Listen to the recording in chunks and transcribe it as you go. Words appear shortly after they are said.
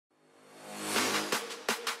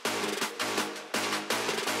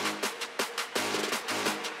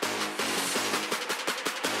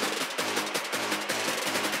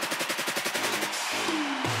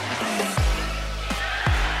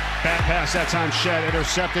pass that time. Shed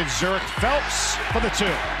intercepted. Zurich Phelps for the 2.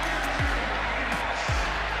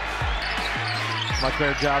 Much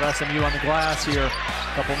better job SMU on the glass here.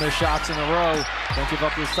 A couple missed shots in a row. Don't give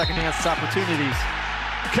up those second chance opportunities.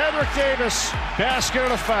 Kendrick Davis, basket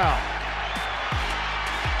and a foul.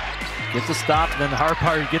 Gets a stop, and then the hard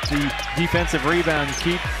part, you get the defensive rebound. You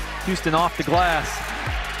keep Houston off the glass.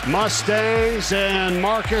 Mustangs and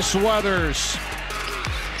Marcus Weathers.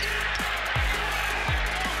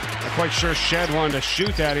 Not quite sure Shed wanted to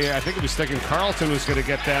shoot that. I think he was thinking Carlton was going to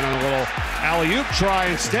get that on a little alley-oop try.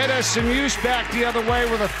 Instead, SMU's back the other way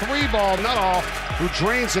with a 3-ball. Nuttall, who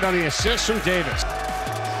drains it on the assist from Davis.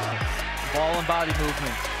 Ball and body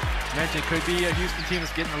movement. Mentioned could be a Houston team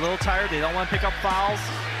that's getting a little tired. They don't want to pick up fouls.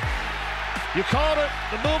 You called it.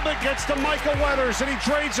 The movement gets to Micah Weathers, and he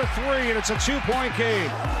trades a 3, and it's a 2-point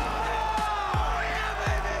game.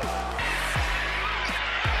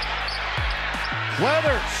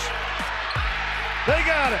 Weathers. They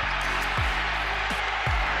got it.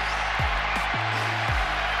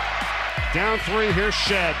 Down 3, here's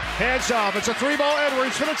Shed. Hands off. It's a 3-ball.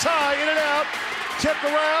 Edwards for the tie. In and out. Tipped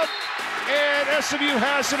around. And SMU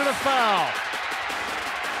has it in a foul.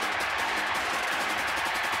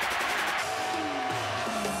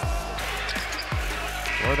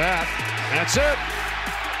 For that. That's it.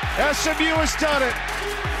 SMU has done it.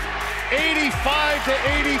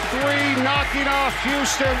 85-83, knocking off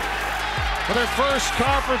Houston for their first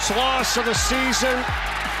conference loss of the season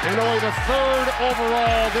and only the 3rd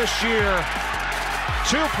overall this year.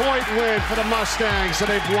 2-point win for the Mustangs,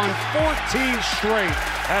 and they've won 14 straight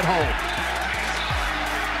at home.